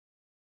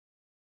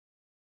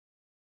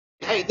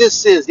Hey,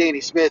 this is Danny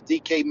Smith,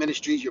 DK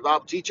Ministries, your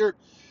Bible teacher.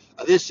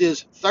 This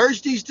is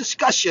Thursday's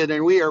discussion,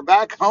 and we are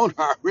back on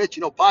our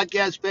original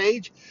podcast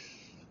page.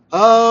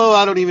 Oh,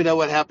 I don't even know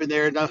what happened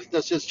there. No,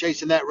 that's just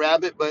chasing that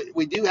rabbit. But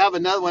we do have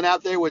another one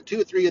out there with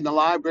two or three in the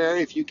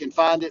library. If you can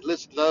find it,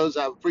 listen to those.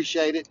 I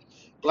appreciate it.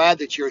 Glad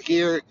that you're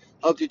here.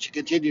 Hope that you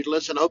continue to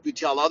listen. Hope you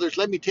tell others.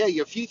 Let me tell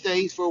you a few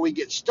things before we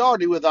get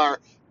started with our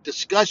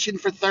discussion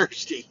for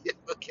Thursday.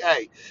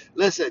 Okay,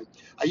 listen,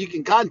 you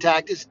can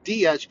contact us,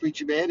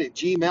 dspreacherman at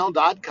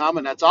gmail.com,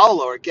 and that's all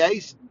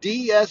lowercase,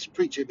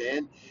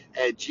 dspreacherman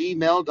at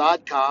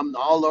gmail.com,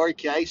 all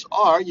lowercase,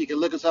 or you can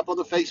look us up on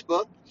the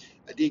Facebook,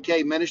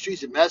 DK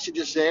Ministries, and message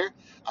us there.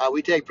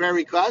 We take prayer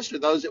requests for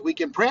those that we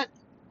can print.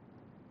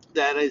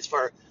 That is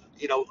for,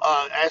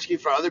 asking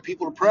for other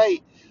people to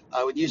pray.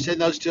 When you send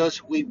those to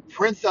us, we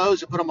print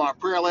those and put them on our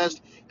prayer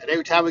list. And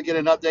every time we get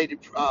an updated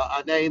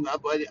a name,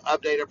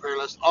 update our prayer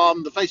list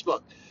on the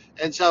Facebook.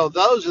 And so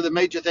those are the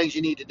major things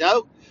you need to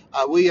know.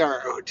 We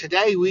are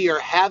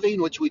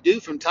having, which we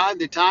do from time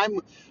to time.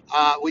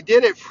 We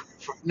did it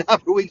for a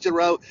number of weeks in a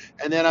row,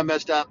 and then I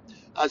messed up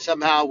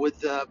somehow with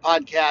the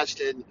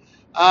podcast, and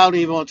I don't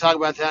even want to talk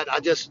about that.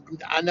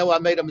 I know I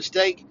made a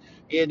mistake,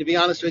 and to be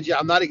honest with you,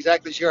 I'm not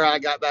exactly sure how I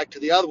got back to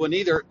the other one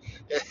either.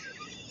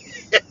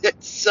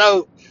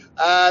 So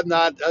I'm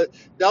not.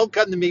 Don't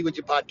come to me with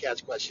your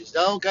podcast questions.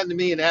 Don't come to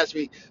me and ask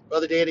me,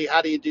 Brother Danny,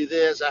 how do you do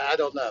this? I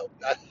don't know.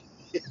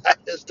 I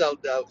just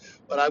don't know.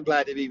 But I'm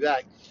glad to be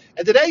back.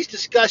 And today's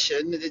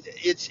discussion,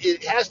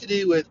 it has to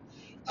do with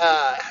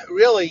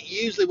really.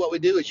 Usually, what we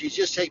do is you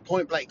just take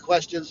point blank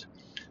questions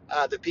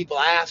that people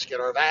ask and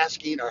are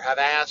asking or have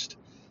asked,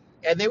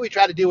 and then we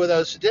try to deal with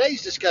those. So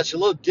today's discussion is a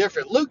little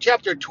different. Luke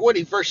chapter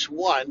 20, verse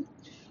 1,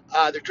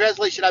 the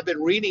translation I've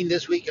been reading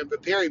this week and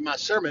preparing my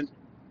sermon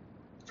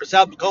for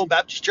South Macomb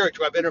Baptist Church,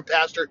 where I've been a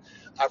pastor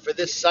for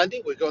this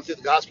Sunday. We're going through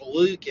the Gospel of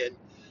Luke, and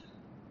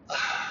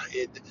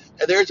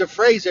and there's a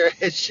phrase there.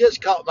 It's just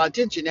caught my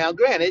attention. Now,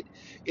 granted,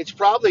 it's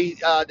probably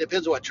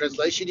depends on what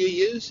translation you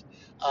use,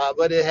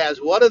 but it has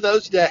one of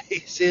those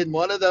days in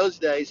one of those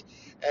days,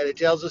 and it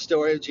tells the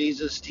story of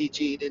Jesus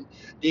teaching and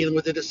dealing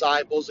with the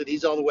disciples, and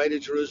he's on the way to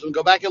Jerusalem.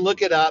 Go back and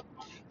look it up.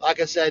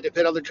 Like I said,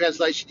 depending on the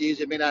translation you use,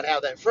 it may not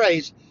have that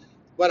phrase.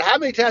 But how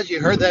many times have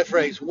you heard that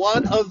phrase?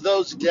 One of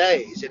those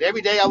days. And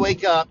every day I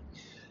wake up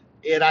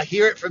and I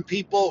hear it from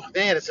people,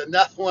 man, it's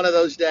another one of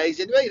those days.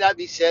 It may not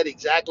be said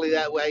exactly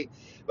that way,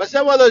 but it's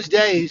not one of those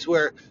days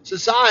where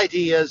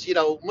society is,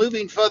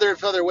 moving further and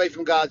further away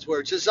from God's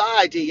word.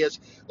 Society is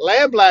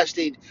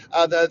lambasting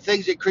the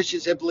things that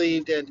Christians have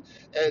believed and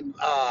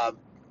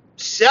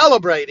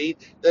celebrating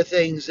the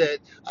things that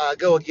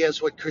go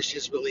against what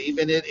Christians believe.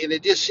 And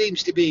it just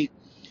seems to be,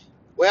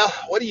 well,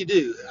 what do you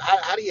do?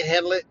 How do you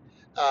handle it?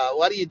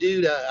 What do you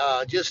do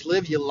to just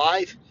live your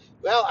life?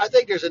 Well, I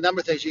think there's a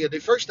number of things you got to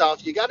do. First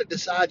off, you got to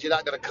decide you're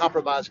not going to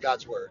compromise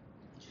God's word.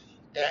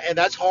 And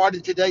that's hard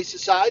in today's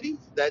society.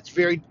 That's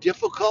very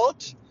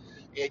difficult.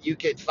 And you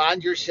can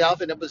find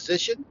yourself in a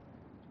position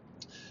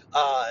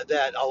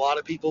that a lot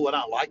of people will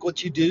not like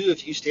what you do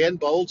if you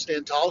stand bold,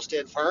 stand tall,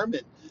 stand firm.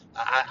 And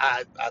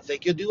I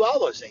think you'll do all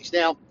those things.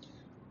 Now,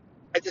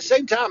 at the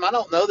same time, I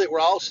don't know that we're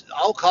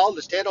all called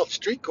to stand on the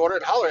street corner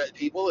and holler at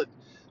people and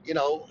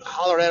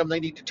holler at them they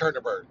need to turn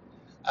the bird.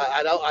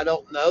 I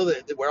don't know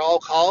that we're all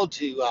called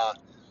to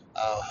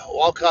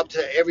walk up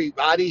to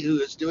everybody who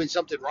is doing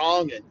something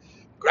wrong and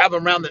grab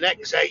them around the neck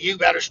and say you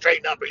better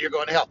straighten up or you're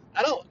going to hell.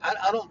 I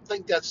don't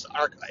think that's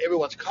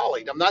everyone's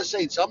calling. I'm not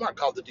saying some aren't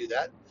called to do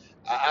that.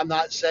 I'm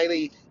not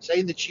saying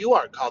that you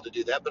aren't called to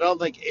do that, but I don't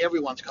think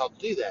everyone's called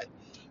to do that.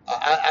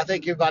 I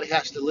think everybody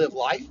has to live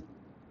life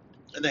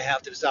and they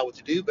have to decide what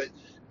to do. But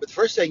the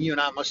first thing you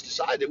and I must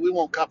decide that we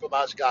won't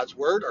compromise God's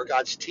word or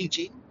God's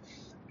teaching,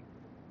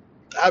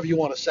 however you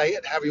want to say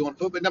it, however you want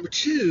to put it. But number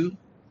two,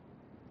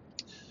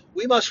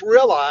 we must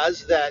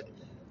realize that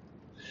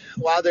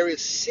while there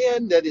is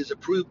sin that is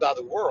approved by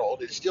the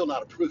world, it's still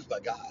not approved by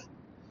God.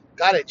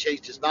 God had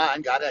changed his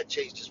mind. God had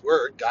changed his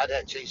word. God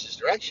had changed his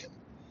direction.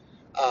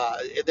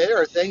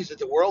 There are things that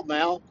the world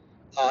now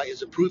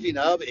is approving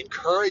of,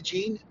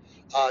 encouraging,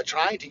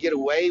 trying to get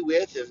away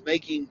with, of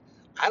making,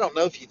 I don't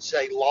know if you'd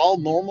say law,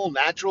 normal,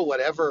 natural,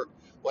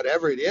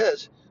 whatever it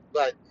is,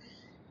 but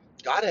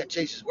God hadn't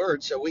changed his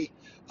word. So we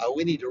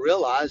need to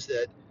realize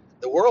that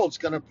the world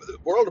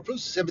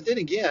approves of sin. But then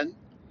again,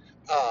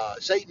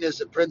 Satan is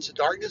the prince of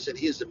darkness and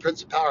he is the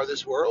prince of power of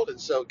this world. And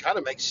so it kind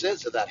of makes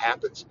sense that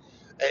happens.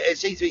 It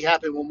seems to be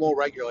happening with more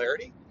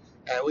regularity.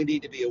 And we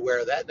need to be aware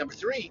of that. Number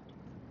three,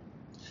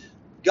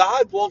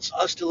 God wants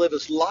us to live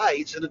as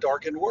lights in a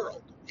darkened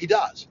world. He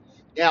does.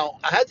 Now,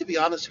 I had to be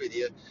honest with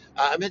you.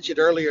 I mentioned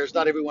earlier, it's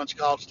not everyone's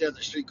called to stand on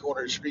the street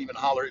corner and scream and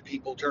holler at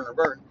people, turn or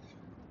burn.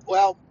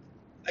 Well,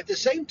 at the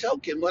same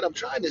token, what I'm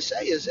trying to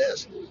say is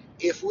this.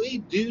 If we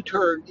do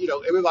turn,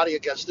 everybody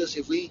against us,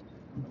 if we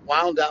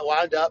wind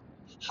up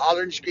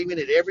hollering and screaming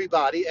at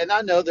everybody, and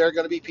I know there are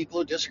going to be people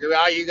who disagree.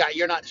 Oh,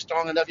 you're not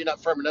strong enough, you're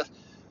not firm enough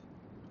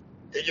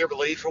in your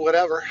belief or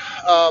whatever.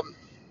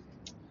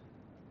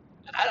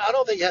 I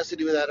don't think it has to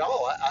do with that at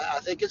all. I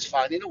think it's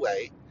finding a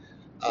way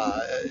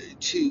uh,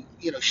 to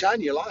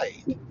shine your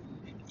light.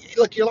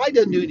 Look, your light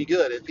doesn't do any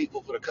good if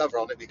people put a cover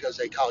on it because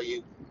they call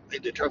you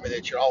and determine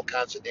that you're all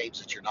kinds of names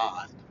that you're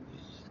not.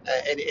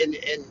 And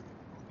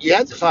you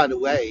have to find a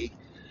way.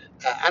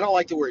 I don't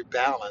like the word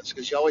balance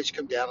because you always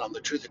come down on the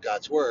truth of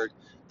God's word,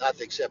 not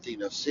the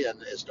accepting of sin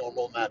as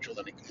normal, natural,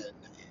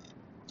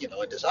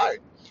 and desired.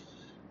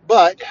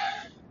 But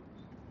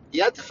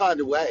you have to find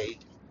a way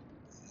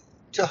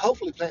to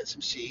hopefully plant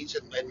some seeds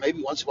and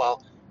maybe once in a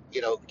while,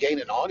 gain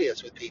an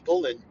audience with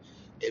people and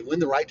win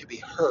the right to be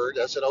heard.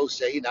 That's an old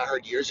saying I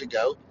heard years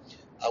ago,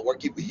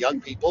 working with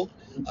young people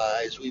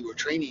as we were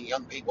training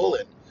young people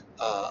and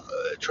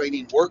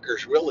training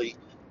workers. Really,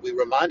 we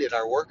reminded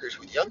our workers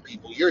with young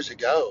people years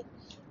ago,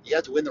 you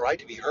have to win the right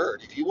to be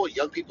heard. If you want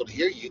young people to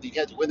hear you, then you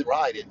have to win the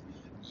right. And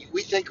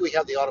we think we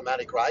have the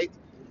automatic right.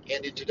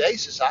 And in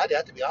today's society, I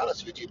have to be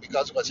honest with you,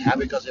 because of what's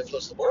happening, because it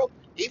influenced the world,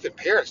 even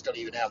parents don't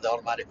even have the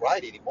automatic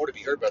right anymore to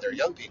be heard by their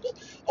young people.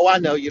 Oh, I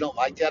know you don't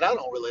like that. I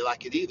don't really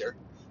like it either.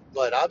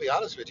 But I'll be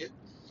honest with you,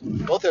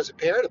 both as a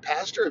parent, a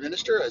pastor, a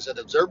minister, as an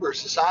observer of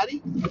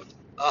society,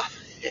 uh,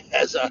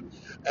 as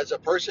a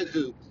person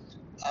who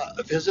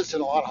visits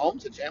in a lot of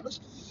homes and families,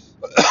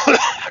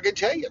 I can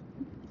tell you,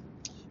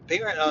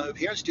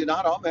 parents do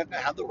not automatically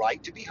have the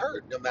right to be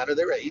heard, no matter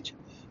their age.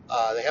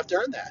 They have to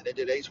earn that in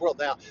today's world.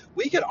 Now,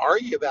 we can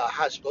argue about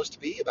how it's supposed to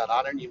be, about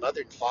honoring your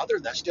mother and father,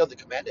 and that's still the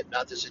commandment,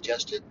 not the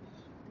suggestion.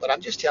 But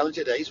I'm just telling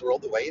today's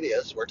world the way it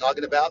is. We're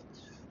talking about,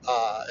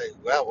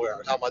 we're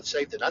talking about the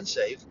saved and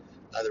unsaved,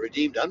 the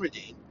redeemed,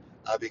 unredeemed,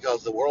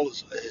 because the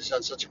world has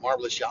done such a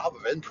marvelous job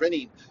of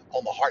imprinting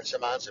on the hearts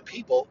and minds of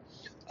people.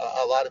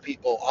 A lot of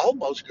people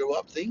almost grow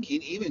up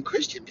thinking, even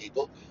Christian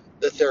people,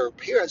 that their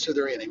parents are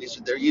their enemies,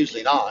 and they're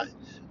usually not.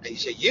 And you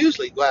say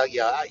usually, well,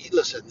 yeah.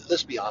 Listen,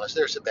 let's be honest.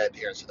 There are some bad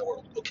parents in the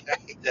world.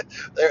 Okay,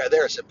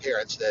 there are some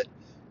parents that,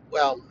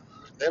 well,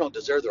 they don't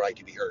deserve the right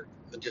to be heard.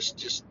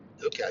 Just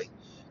okay.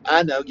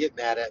 I know, get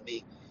mad at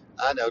me.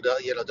 I know,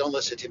 don't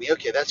listen to me.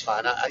 Okay, that's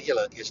fine.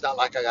 Look, it's not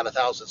like I got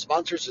 1,000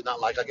 sponsors. It's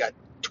not like I got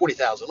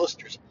 20,000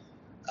 listeners.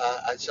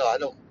 So I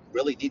don't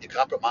really need to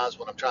compromise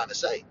what I'm trying to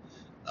say.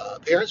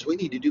 Parents, we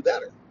need to do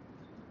better.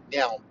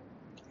 Now,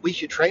 we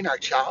should train our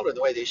child in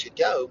the way they should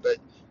go, but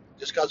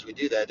just because we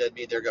do that doesn't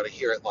mean they're going to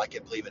hear it, like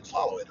it, believe it,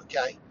 follow it.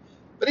 Okay.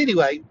 But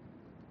anyway,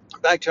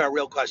 back to our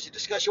real question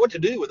discussion: what to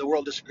do when the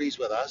world disagrees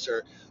with us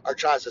or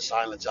tries to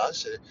silence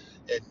us. And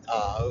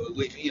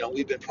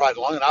we've been pride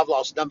along, and I've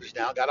lost numbers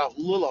now. Got off a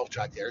little off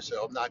track there,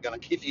 so I'm not going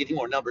to give you any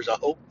more numbers. I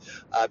hope,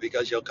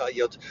 because you'll.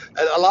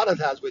 A lot of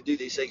times we do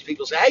these things.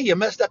 People say, "Hey, you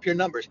messed up your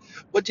numbers."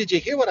 But did you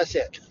hear what I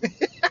said?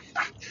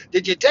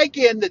 Did you take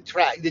in the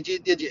track? Did you?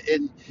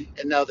 And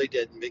no, they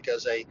didn't,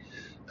 because I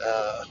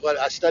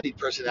studied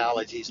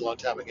personalities a long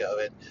time ago,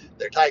 and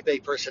they're type A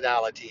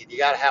personality, and you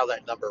got to have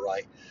that number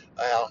right.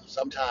 Well,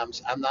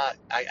 sometimes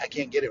I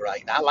can't get it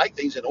right. And I like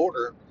things in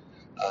order,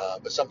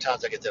 but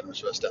sometimes I get the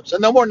numbers messed up. So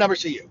no more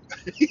numbers to you.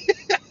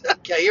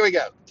 Okay, here we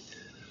go.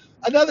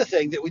 Another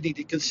thing that we need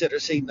to consider,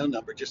 see, no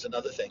number, just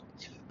another thing.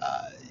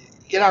 Uh,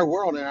 in our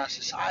world, in our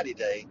society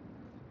today,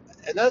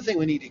 another thing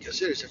we need to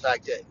consider is the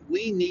fact that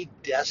we need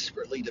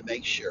desperately to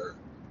make sure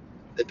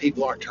that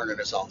people aren't turning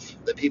us off,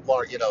 that people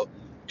aren't,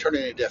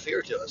 turning a deaf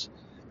ear to us.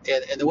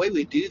 And the way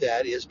we do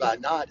that is by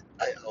not,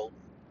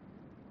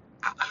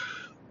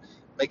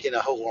 making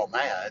a whole world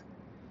mad.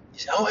 You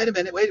say, oh, wait a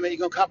minute, you're going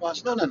to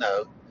compromise? No, no,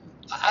 no.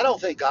 I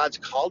don't think God's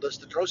called us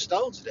to throw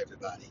stones at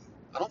everybody.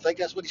 I don't think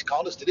that's what He's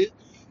called us to do.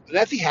 But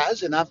if He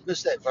has, and I've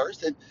missed that verse,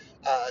 then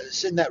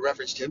send that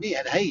reference to me.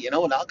 And hey, and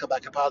I'll come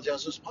back and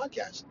apologize on this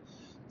podcast.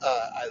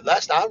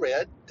 Last I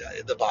read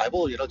the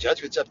Bible,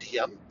 judgment's up to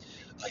Him.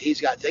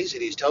 He's got things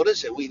that He's told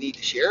us, and we need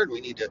to share, and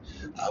we need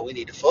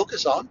to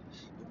focus on.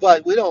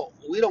 But we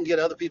don't get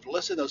other people to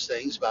listen to those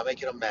things by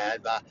making them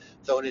mad, by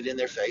throwing it in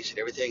their face and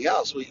everything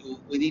else. We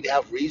need to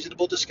have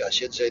reasonable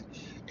discussions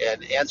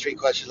and answering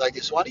questions like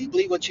this. Why do you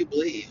believe what you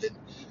believe?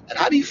 And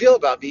how do you feel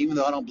about me, even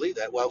though I don't believe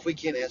that? Well, if we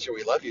can't answer,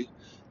 we love you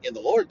in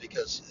the Lord,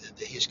 because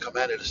He's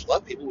commanded us to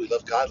love people. We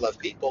love God, love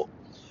people.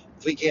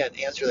 If we can't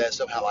answer that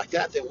somehow like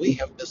that, then we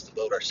have missed the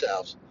boat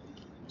ourselves.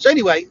 So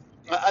anyway,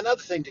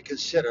 another thing to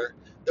consider: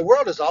 the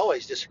world has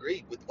always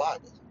disagreed with the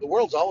Bible. The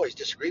world's always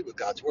disagreed with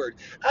God's word.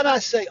 And I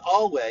say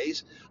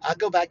always. I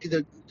go back to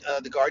the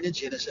Garden of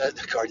Genesis,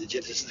 the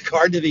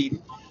Garden of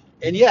Eden.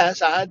 And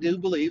yes, I do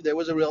believe there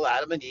was a real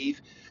Adam and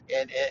Eve,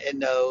 and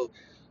no,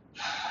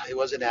 it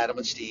wasn't Adam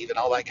and Steve and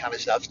all that kind of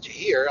stuff.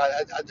 Here,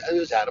 it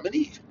was Adam and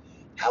Eve.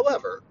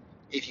 However,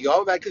 if you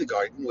go back to the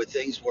garden where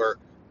things were,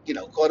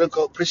 quote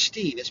unquote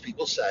pristine, as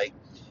people say,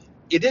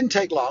 it didn't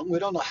take long. We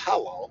don't know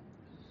how long,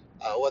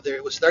 whether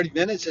it was 30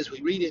 minutes as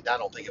we read it, I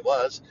don't think it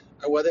was,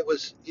 or whether it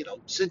was,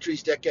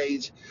 centuries,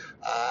 decades.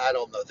 I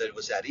don't know that it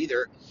was that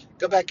either.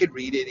 Go back and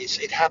read it.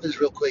 It happens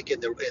real quick in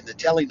the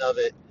telling of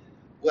it.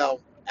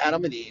 Well,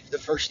 Adam and Eve, the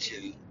first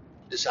two,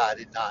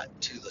 decided not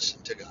to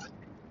listen to God.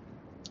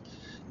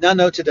 Now,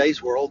 no,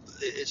 today's world,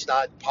 it's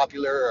not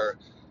popular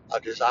or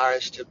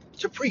desirous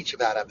to preach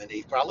about Adam and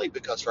Eve, probably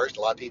because first,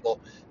 a lot of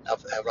people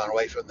have run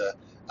away from the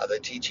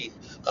teaching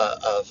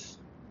of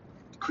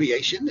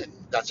creation, and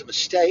that's a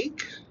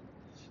mistake.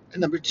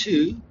 And number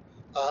two,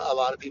 a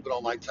lot of people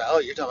don't like to, oh,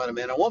 you're talking about a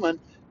man and a woman.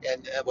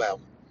 And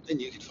well, then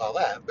you can follow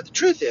that. But the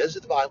truth is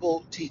that the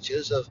Bible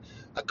teaches of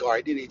a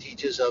garden, it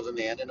teaches of a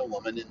man and a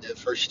woman in the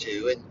first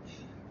two. And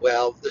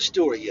well, the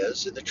story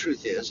is, and the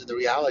truth is, and the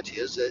reality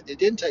is that it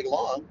didn't take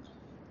long,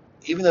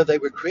 even though they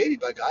were created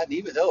by God, and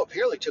even though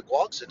apparently took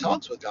walks and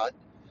talks with God,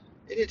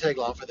 it didn't take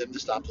long for them to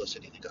stop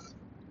listening to God.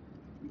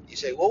 You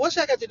say, well, what's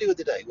that got to do with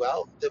today?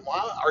 Well, then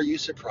why are you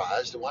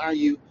surprised and why are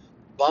you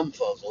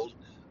bumfuzzled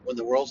when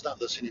the world's not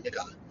listening to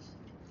God?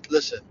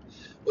 Listen,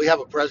 we have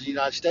a president of the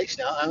United States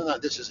now. I don't know,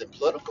 this isn't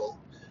political.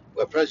 We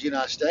have a president of the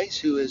United States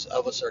who is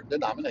of a certain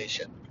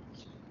denomination,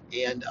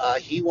 and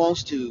he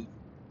wants to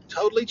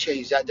totally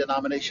change that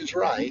denomination's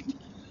right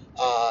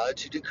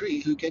to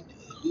decree who can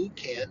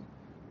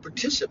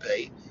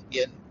participate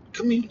in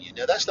communion.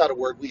 Now, that's not a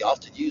word we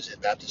often use in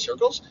Baptist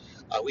circles.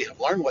 We have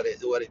learned what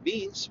it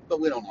means,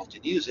 but we don't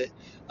often use it.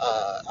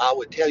 I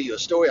would tell you a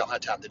story. I don't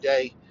have time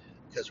today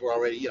because we're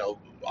already,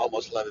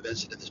 almost 11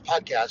 minutes into this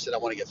podcast that I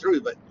want to get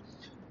through. But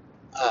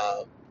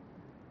uh,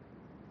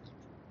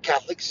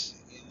 Catholics,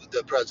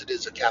 the president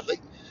is a Catholic.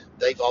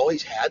 They've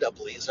always had a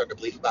certain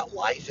belief about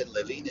life and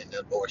living and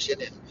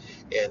abortion,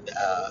 and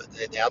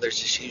now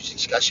there's this huge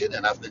discussion,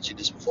 and I've mentioned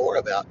this before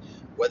about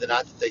whether or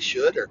not they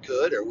should or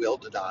could or will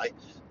deny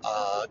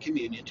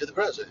communion to the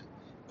president.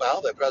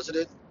 Well, the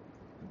president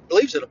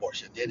believes in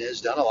abortion and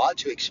has done a lot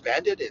to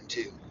expand it and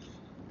to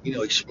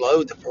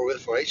explode the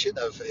proliferation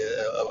of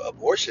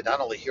abortion, not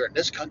only here in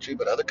this country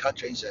but other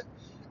countries, and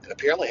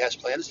apparently has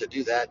plans to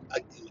do that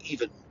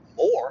even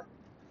more.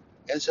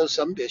 And so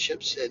some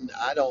bishops, and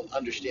I don't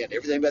understand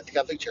everything about the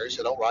Catholic Church,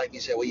 so don't write me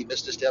and say, well, you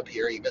missed a step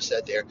here, you missed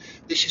that there.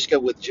 Let's just go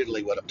with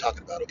generally what I'm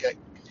talking about, okay?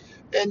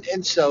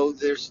 And so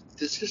there's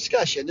this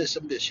discussion, there's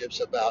some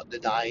bishops about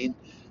denying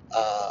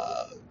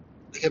uh,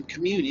 him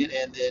communion,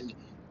 and then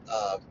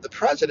the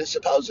president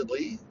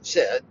supposedly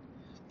said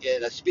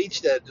in a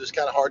speech that was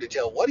kind of hard to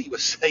tell what he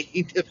was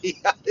saying, to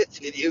be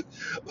honest with you,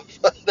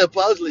 but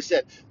supposedly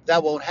said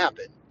that won't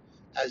happen,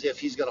 as if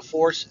he's going to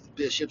force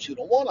bishops who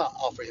don't want to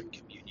offer him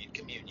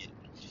communion.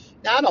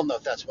 Now I don't know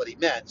if that's what he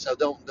meant, so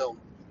don't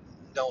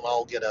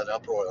all get an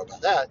uproar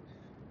about that.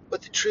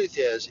 But the truth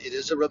is, it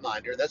is a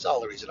reminder. That's all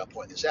the reason I'm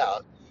pointing this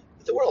out.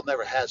 That the world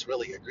never has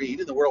really agreed,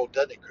 and the world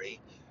doesn't agree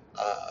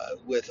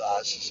with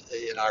us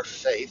in our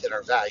faith and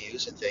our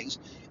values and things.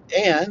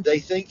 And they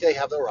think they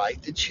have the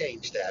right to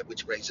change that,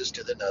 which brings us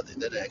to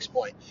the next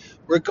point.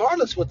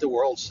 Regardless what the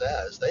world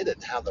says, they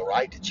didn't have the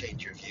right to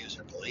change your views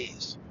or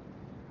beliefs.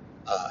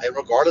 And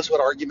regardless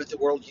what argument the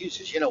world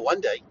uses,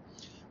 one day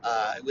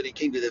when it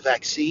came to the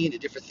vaccine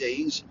and different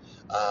things,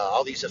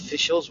 all these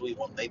officials, we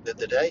won't name them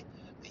today,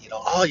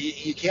 oh,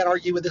 you can't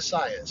argue with the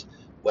science.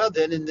 Well,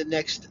 then in the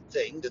next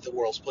thing that the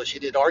world's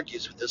pushing, it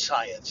argues with the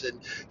science and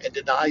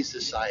denies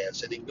the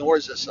science and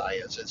ignores the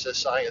science and says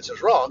science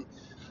is wrong.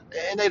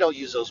 And they don't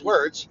use those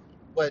words,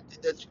 but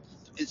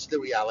it's the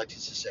reality.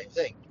 It's the same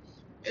thing.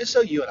 And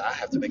so you and I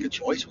have to make a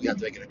choice. We have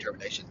to make a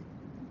determination.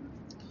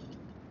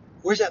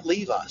 Where does that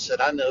leave us?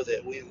 And I know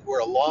that we're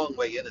a long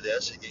way into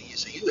this, and you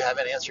say you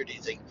haven't answered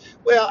anything.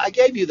 Well, I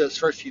gave you those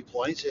first few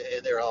points,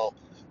 and they're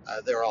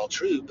all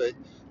true. But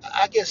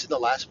I guess in the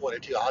last point or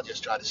two, I'll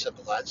just try to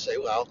simplify and say,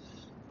 well,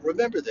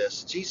 remember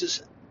this: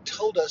 Jesus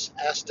told us,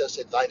 asked us,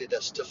 invited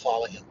us to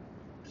follow him.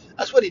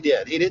 That's what he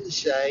did. He didn't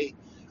say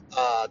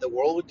the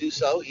world would do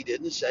so. He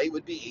didn't say it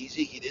would be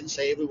easy. He didn't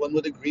say everyone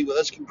would agree with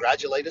us,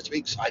 congratulate us, be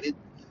excited.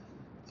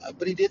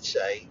 But he did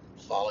say,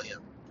 follow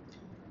him.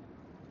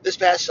 This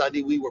past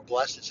Sunday, we were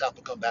blessed at South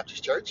Macomb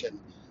Baptist Church, and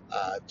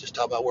just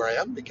talk about where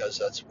I am because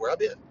that's where I've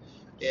been.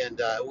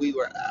 And we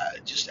were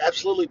just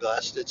absolutely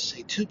blessed to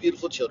see two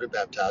beautiful children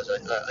baptized,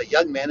 a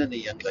young man and a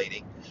young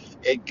lady,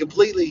 and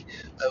completely,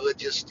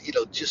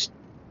 just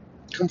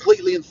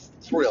completely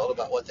thrilled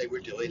about what they were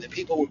doing. The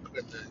people were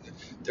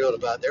thrilled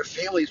about it. Their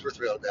families were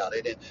thrilled about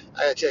it. And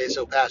I gotta tell you,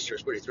 so Pastor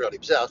is pretty thrilled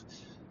himself.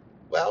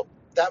 Well,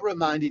 that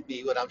reminded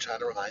me what I'm trying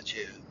to remind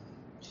you.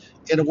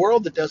 In a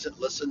world that doesn't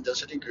listen,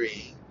 doesn't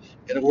agree,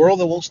 in a world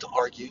that wants to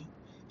argue,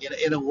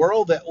 in a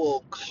world that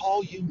will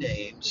call you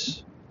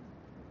names,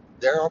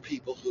 there are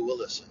people who will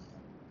listen.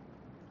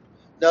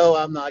 No,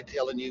 I'm not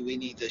telling you we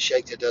need to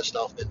shake the dust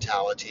off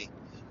mentality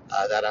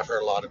that I've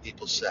heard a lot of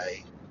people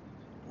say.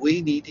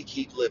 We need to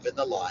keep living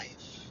the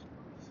life.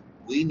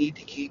 We need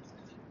to keep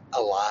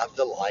alive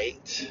the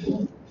light.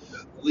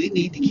 We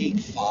need to keep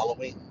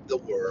following the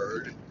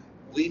word.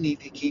 We need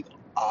to keep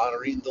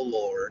honoring the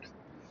Lord.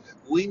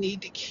 We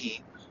need to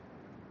keep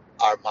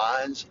our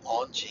minds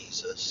on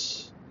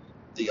Jesus,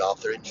 the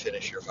author and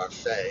finisher of our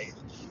faith.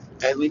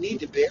 And we need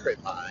to bear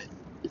in mind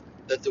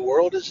that the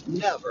world has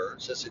never,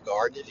 since the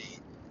Garden of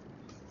Eden,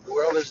 the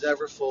world has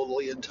never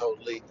fully and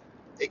totally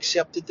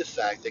accepted the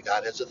fact that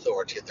God has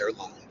authority in their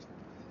life.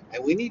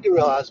 And we need to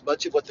realize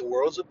much of what the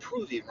world's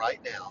approving right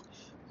now,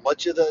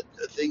 much of the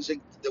things that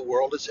the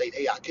world is saying,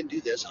 hey, I can do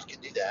this, I can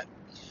do that.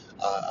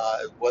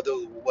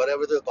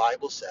 Whatever the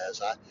Bible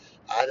says,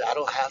 I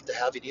don't have to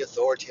have any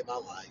authority in my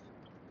life.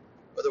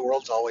 But the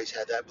world's always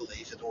had that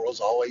belief, and the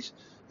world's always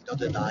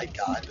Deny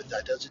God, but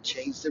that doesn't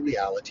change the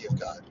reality of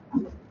God.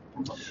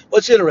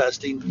 What's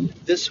interesting,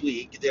 this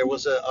week there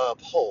was a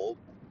poll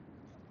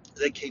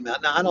that came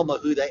out. Now, I don't know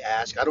who they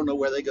ask. I don't know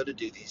where they go to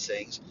do these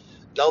things.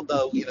 Don't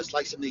know. It's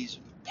like some of these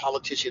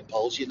politician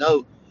polls.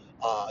 That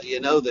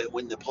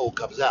when the poll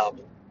comes out,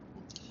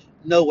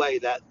 no way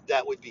that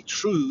would be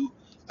true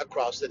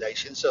across the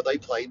nation. So they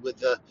played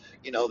with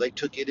they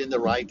took it in the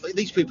right place.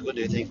 These people can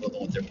do anything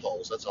with their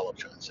polls. That's all I'm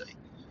trying to say.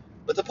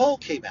 But the poll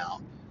came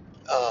out,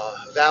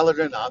 valid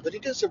or not, but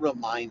it is a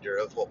reminder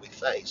of what we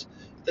face.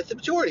 That the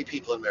majority of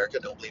people in America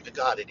don't believe in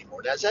God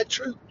anymore. Now, is that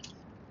true?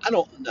 I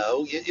don't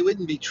know. It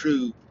wouldn't be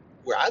true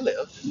where I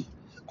live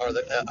or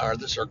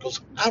the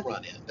circles I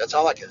run in. That's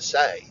all I can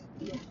say.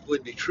 It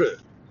wouldn't be true.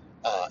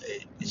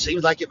 It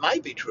seems like it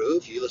might be true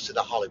if you listen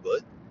to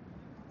Hollywood,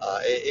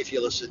 if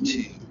you listen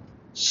to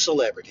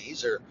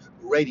celebrities or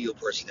radio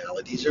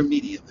personalities or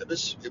media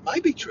members. It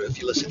might be true if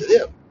you listen to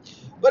them.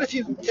 But if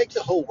you take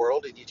the whole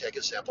world and you take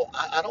a sample,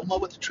 I don't know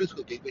what the truth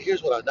would be, but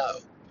here's what I know.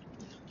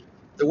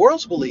 The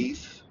world's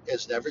belief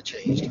has never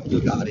changed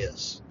who God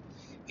is.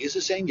 He's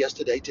the same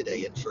yesterday,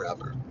 today, and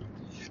forever.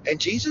 And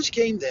Jesus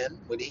came then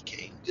when he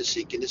came to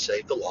seek and to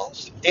save the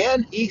lost.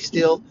 And he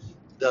still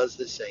does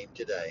the same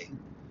today.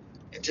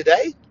 And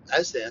today,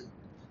 as then,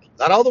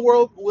 not all the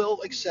world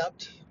will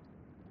accept,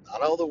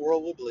 not all the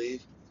world will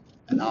believe,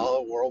 and not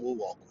all the world will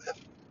walk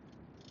with.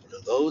 For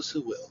those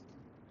who will,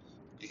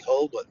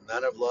 behold what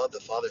manner of love the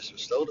Father has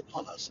bestowed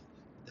upon us,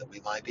 that we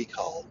might be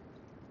called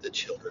the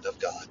children of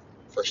God.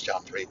 1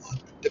 John 3:1,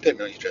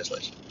 depending on your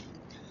translation.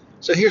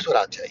 So here's what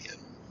I'll tell you.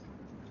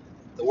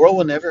 The world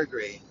will never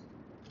agree,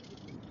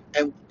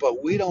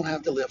 but we don't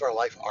have to live our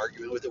life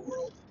arguing with the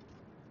world.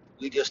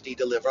 We just need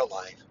to live our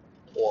life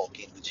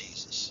walking with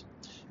Jesus.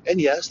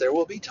 And yes, there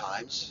will be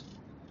times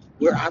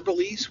where our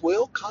beliefs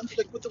will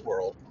conflict with the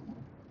world,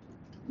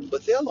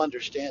 but they'll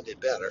understand it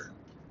better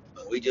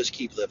when we just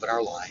keep living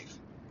our life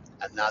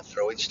and not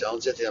throwing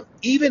stones at them,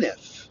 even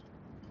if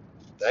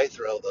they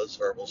throw those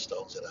verbal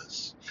stones at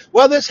us.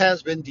 Well, this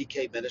has been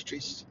DK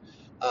Ministries.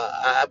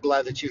 I'm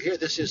glad that you're here.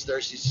 This is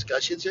Thursday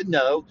Discussions. And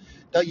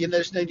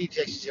there's no need to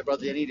text you,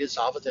 brother. You need to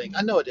solve a thing.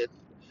 I know it didn't.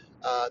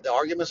 The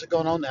arguments are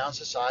going on now in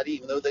society,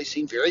 even though they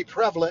seem very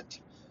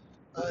prevalent.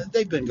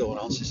 They've been going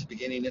on since the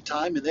beginning of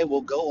time, and they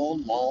will go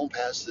on long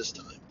past this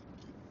time.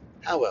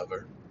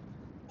 However,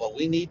 what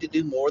we need to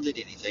do more than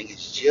anything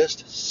is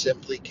just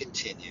simply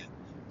continue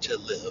to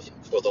live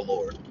for the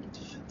Lord.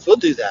 If we'll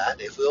do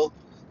that, if we'll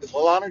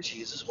honor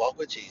Jesus, walk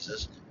with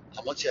Jesus,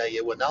 I'm gonna tell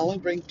you, we'll not only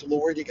bring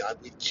glory to God,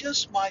 we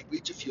just might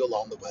reach a few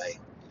along the way.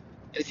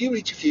 And if you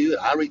reach a few,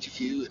 and I reach a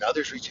few, and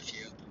others reach a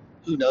few,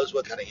 who knows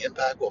what kind of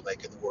impact we'll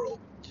make in the world.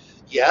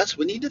 Yes,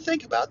 we need to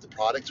think about the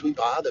products we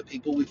buy, the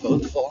people we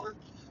vote for.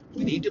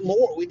 We need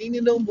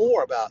to know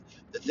more about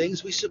the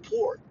things we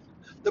support,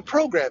 the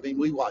programming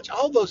we watch.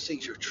 All those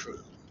things are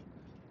true.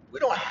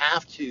 We don't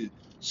have to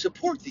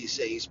support these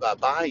things by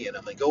buying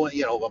them and going,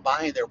 by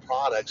buying their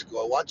products,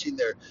 watching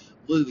their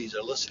movies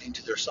or listening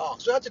to their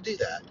songs. We don't have to do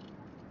that.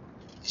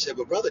 You say,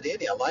 "But Brother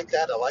Danny, I like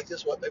that. I like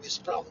this. What? Maybe it's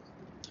a problem."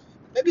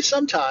 Maybe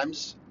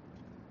sometimes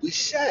we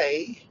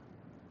say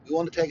we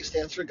want to take a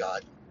stance for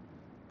God,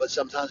 but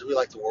sometimes we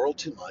like the world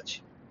too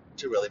much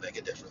to really make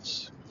a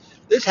difference.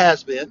 This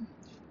has been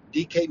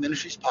DK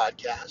Ministries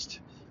Podcast.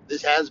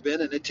 This has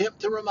been an attempt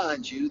to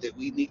remind you that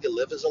we need to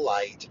live as a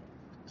light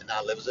and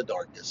not live as a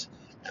darkness.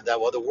 And that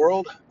while the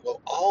world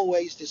will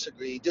always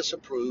disagree,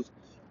 disapprove,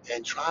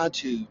 and try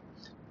to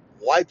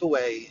wipe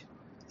away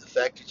the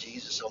fact of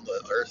Jesus on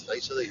the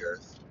face of the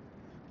earth,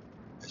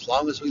 as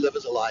long as we live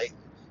as a light,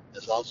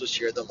 as long as we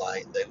share the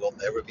light, they will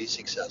never be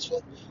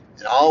successful.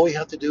 And all we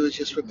have to do is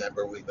just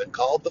remember we've been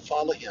called to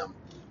follow him,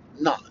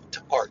 not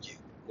to argue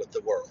with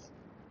the world.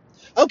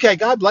 Okay,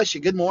 God bless you.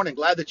 Good morning.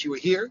 Glad that you were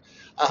here.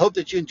 I hope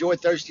that you enjoyed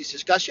Thursday's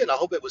discussion. I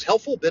hope it was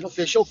helpful,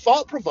 beneficial,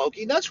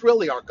 thought-provoking. That's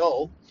really our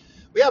goal.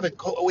 We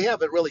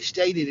haven't really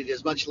stated it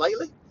as much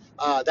lately.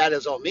 That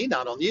is on me,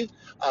 not on you.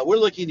 We're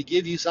looking to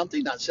give you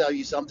something, not sell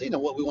you something.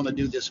 And what we want to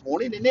do this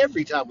morning and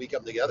every time we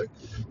come together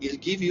is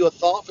give you a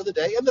thought for the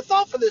day. And the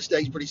thought for this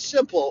day is pretty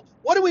simple.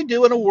 What do we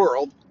do in a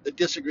world that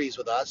disagrees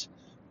with us?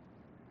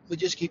 We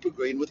just keep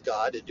agreeing with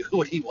God and do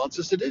what he wants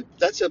us to do.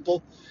 That's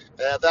simple.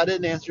 If that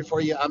didn't answer for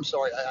you, I'm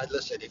sorry.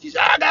 Listen, if you say,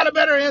 I got a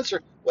better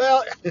answer,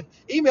 well,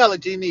 email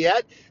it to me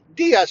at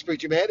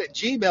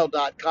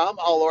dspreacherman@gmail.com,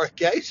 all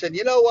lowercase. And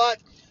you know what?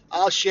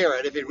 I'll share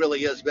it if it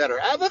really is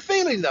better. I have a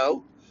feeling,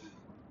 though,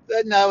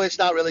 that no, it's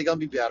not really going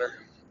to be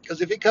better.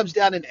 Because if it comes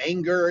down in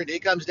anger and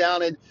it comes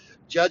down in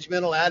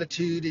judgmental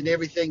attitude and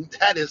everything,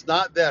 that is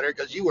not better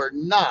because you are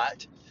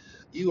not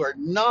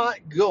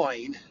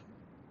going,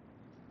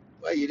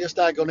 well, you're just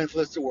not going to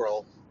influence the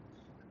world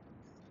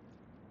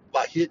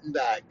by hitting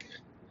back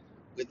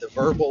with the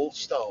verbal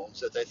stones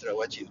that they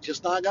throw at you.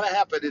 Just not going to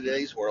happen in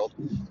today's world.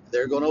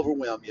 They're going to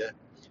overwhelm you.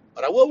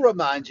 But I will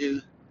remind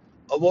you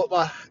of what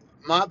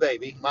my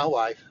baby, my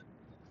wife,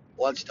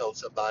 once told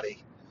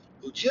somebody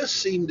who just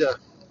seemed to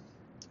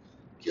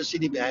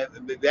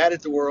be bad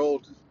at the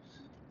world.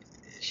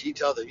 She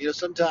told them,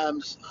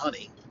 sometimes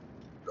honey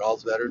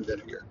draws better than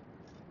vinegar.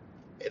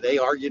 And they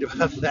argued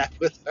about that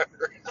with her.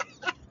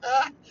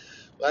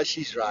 Well,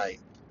 she's right.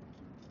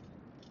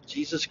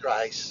 Jesus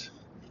Christ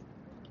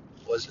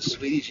was as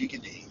sweet as you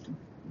can be.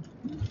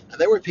 And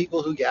there were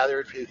people who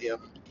gathered to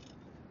him.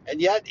 And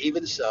yet,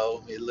 even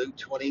so, in Luke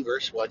 20,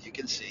 verse 1, you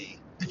can see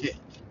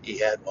he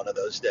had one of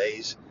those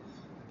days.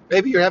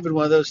 Maybe you're having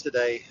one of those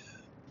today.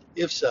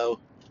 If so,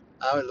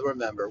 I would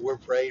remember, we're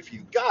praying for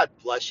you. God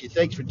bless you.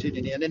 Thanks for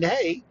tuning in. And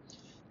hey,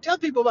 tell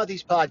people about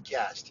these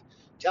podcasts.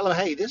 Tell them,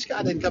 hey, this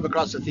guy didn't come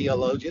across a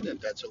theologian, and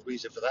that's a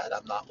reason for that.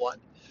 I'm not one.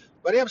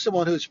 But I am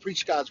someone who's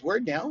preached God's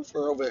word now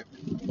for over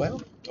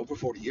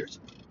 40 years,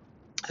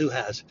 who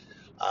has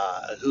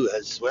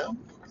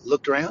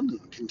looked around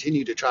and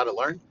continued to try to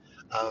learn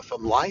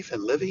from life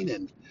and living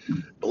and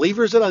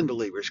believers and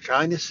unbelievers,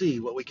 trying to see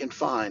what we can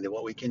find and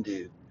what we can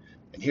do.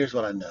 And here's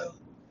what I know.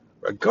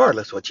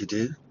 Regardless what you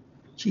do,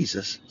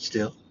 Jesus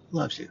still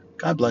loves you.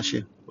 God bless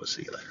you. We'll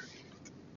see you later.